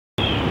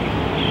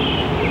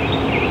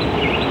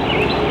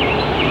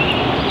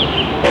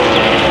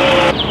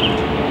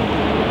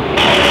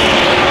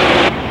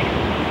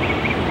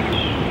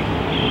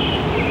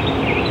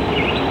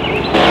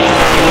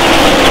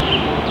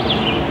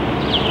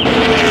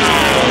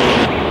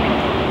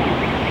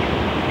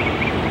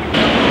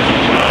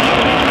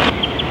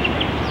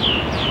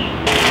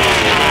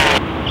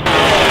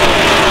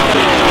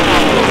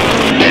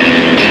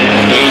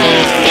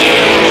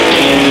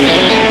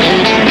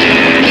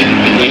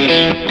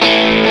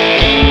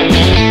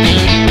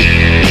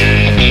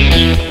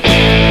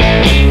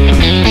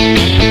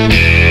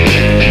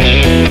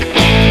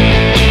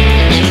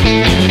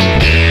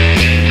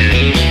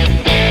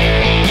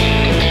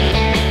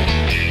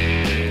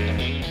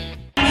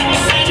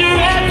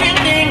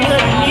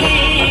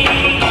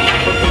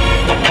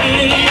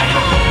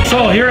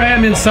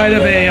I'm inside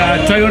of a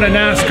Toyota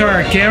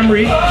NASCAR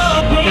Camry,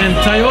 and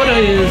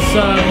Toyota is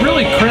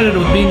really credited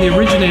with being the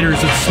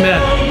originators of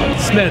SMED.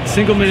 SMED,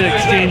 single minute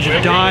exchange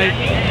of die,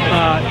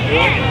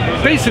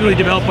 basically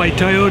developed by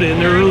Toyota in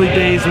their early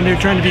days when they're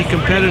trying to be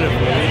competitive.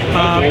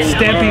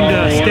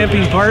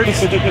 Stamping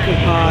parts,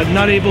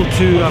 not able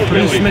to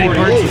produce as many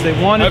parts as they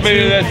wanted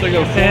to,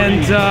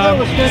 and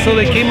so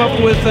they came up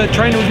with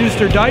trying to reduce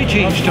their die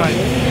change time,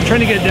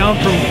 trying to get down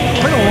from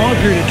quite a long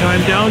period of time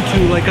down to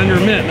like under a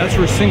minute. That's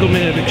where single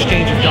minute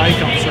exchange of die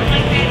comes from.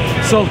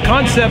 So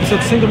concepts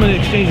of single minute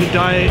exchange of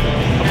die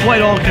apply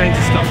to all kinds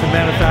of stuff in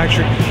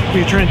manufacturing.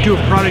 When you're trying to do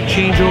a product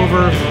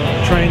changeover,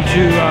 trying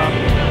to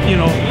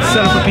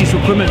set up a piece of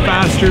equipment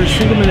faster,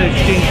 single minute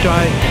exchange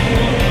die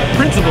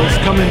principles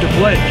come into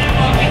play.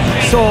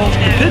 So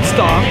the pit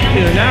stop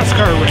in a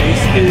NASCAR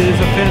race is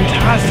a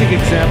fantastic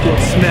example of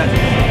SMED.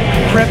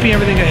 Prepping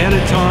everything ahead of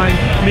time,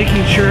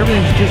 making sure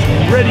everything's just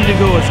ready to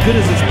go as good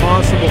as it's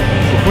possible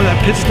before that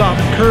pit stop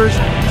occurs.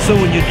 So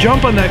when you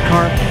jump on that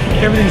car,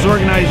 everything's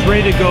organized,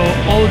 ready to go,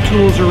 all the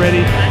tools are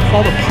ready,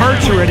 all the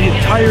parts are ready,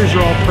 the tires are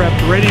all prepped,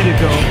 ready to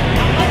go.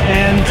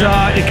 And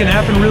it can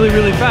happen really,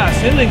 really fast.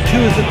 The other thing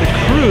too is that the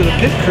crew, the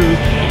pit crew,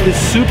 is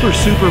super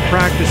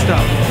practiced up.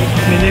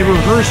 I mean, they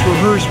rehearse,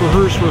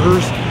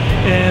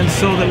 and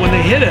so that when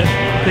they hit it,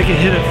 they can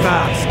hit it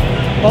fast.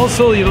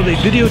 Also, they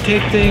videotape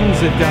things.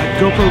 They've got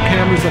GoPro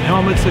cameras on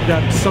helmets. They've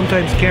got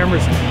sometimes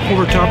cameras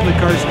over top of the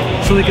cars,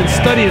 so they can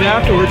study it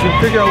afterwards and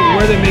figure out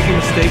where they're making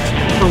mistakes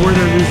or where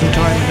they're losing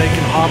time, and they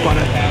can hop on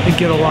it and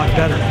get a lot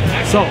better.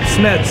 So,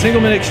 SMED, single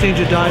minute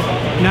exchange of die,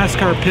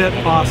 NASCAR pit,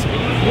 awesome.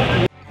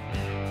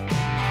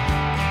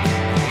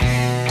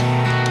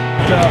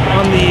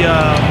 On the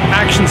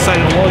action side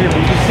of the wall here,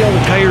 you can see all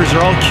the tires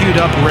are all queued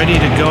up, ready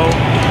to go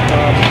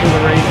for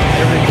the race.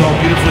 Everything's all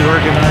beautifully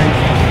organized.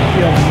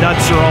 The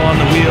nuts are all on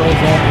the wheels,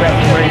 all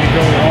prepped and ready to go.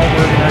 They're all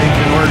organized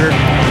in order.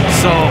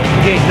 So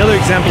again, another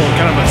example of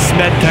kind of a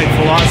SMED type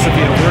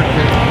philosophy of work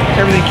here.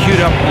 Everything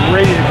queued up,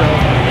 ready to go.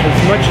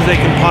 As much as they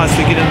can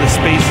possibly get in the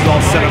spaces all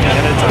set up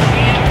ahead of time.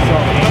 So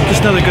just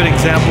another good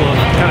example of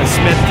kind of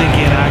SMED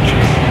thinking in action.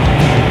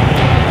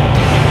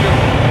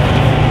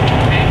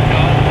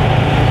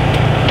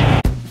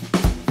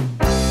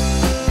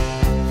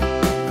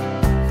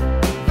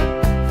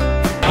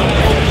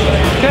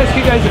 Ask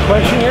you guys a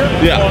question here?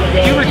 Yeah.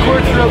 Do you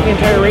record throughout the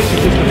entire race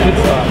or just the pit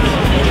stops?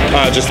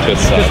 Just the pit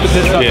stops. Just the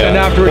pit stops. Yeah. And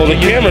afterwards, well,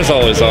 the camera's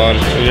always on.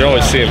 And you're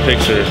always seeing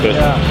pictures, but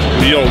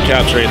you don't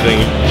capture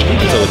anything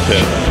until the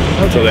pit.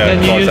 Okay.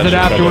 Then you use it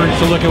afterwards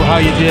to look at how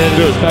you did.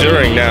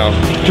 During now.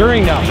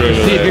 During now. During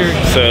the race.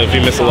 So if you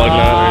miss a lug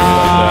nut or anything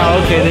like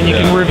that. Okay, then you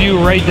can review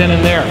right then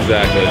and there.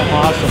 Exactly.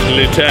 Awesome.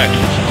 New tech.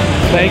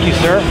 Thank you,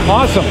 sir.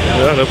 Awesome.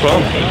 Yeah, no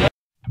problem.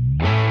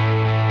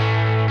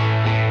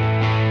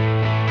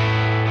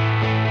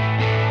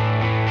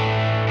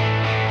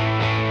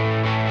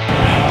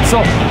 So,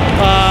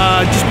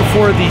 just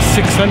before the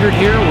 600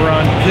 here, we're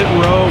on pit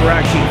row. We're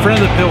actually in front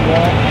of the pit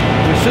wall.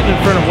 We're sitting in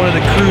front of one of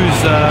the crew's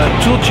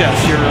tool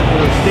chests here,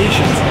 or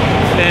stations.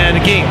 And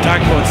again,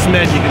 talking about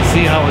SMED, you can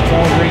see how it's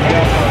all rigged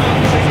up.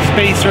 There's a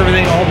space,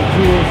 everything, all the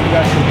tools. We've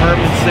got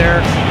compartments there.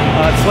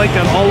 It's like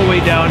that all the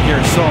way down here.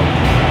 So,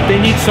 they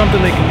need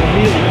something they can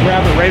immediately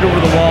grab it right over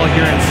the wall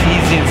here, and it's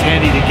easy and it's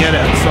handy to get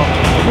at. So,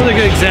 really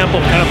good example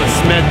of kind of a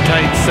SMED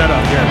type setup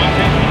here.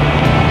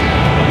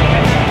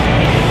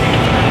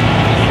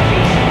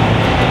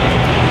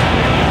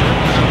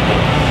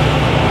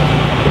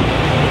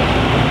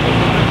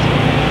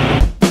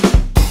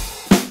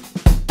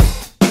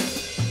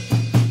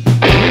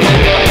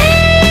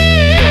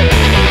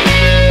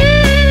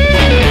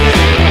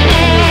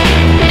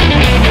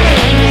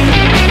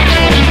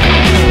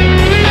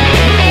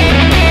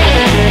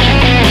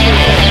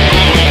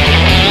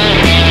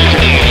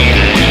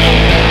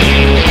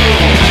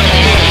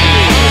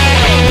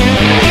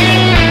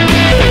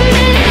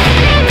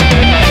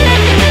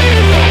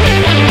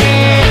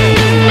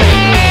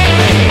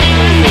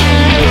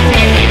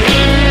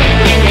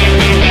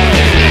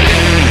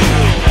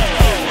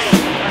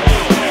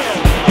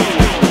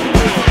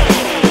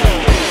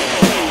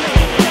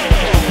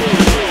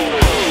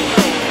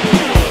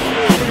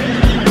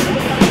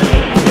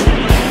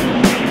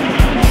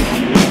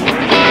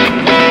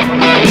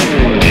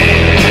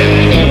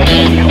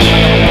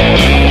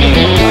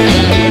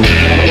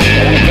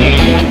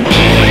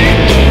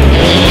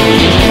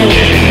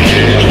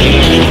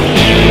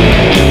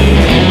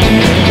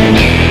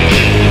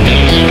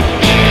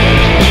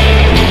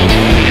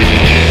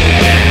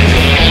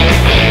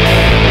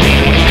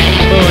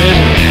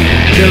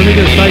 Let me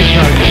get a side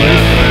shot,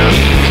 please.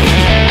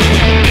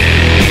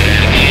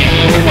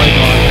 Oh my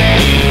god.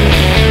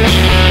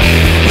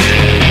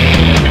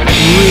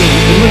 Really,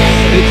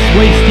 it's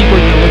way steeper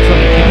than it looks on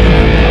the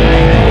camera.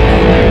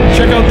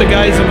 Check out the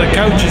guys on the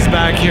couches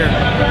back here.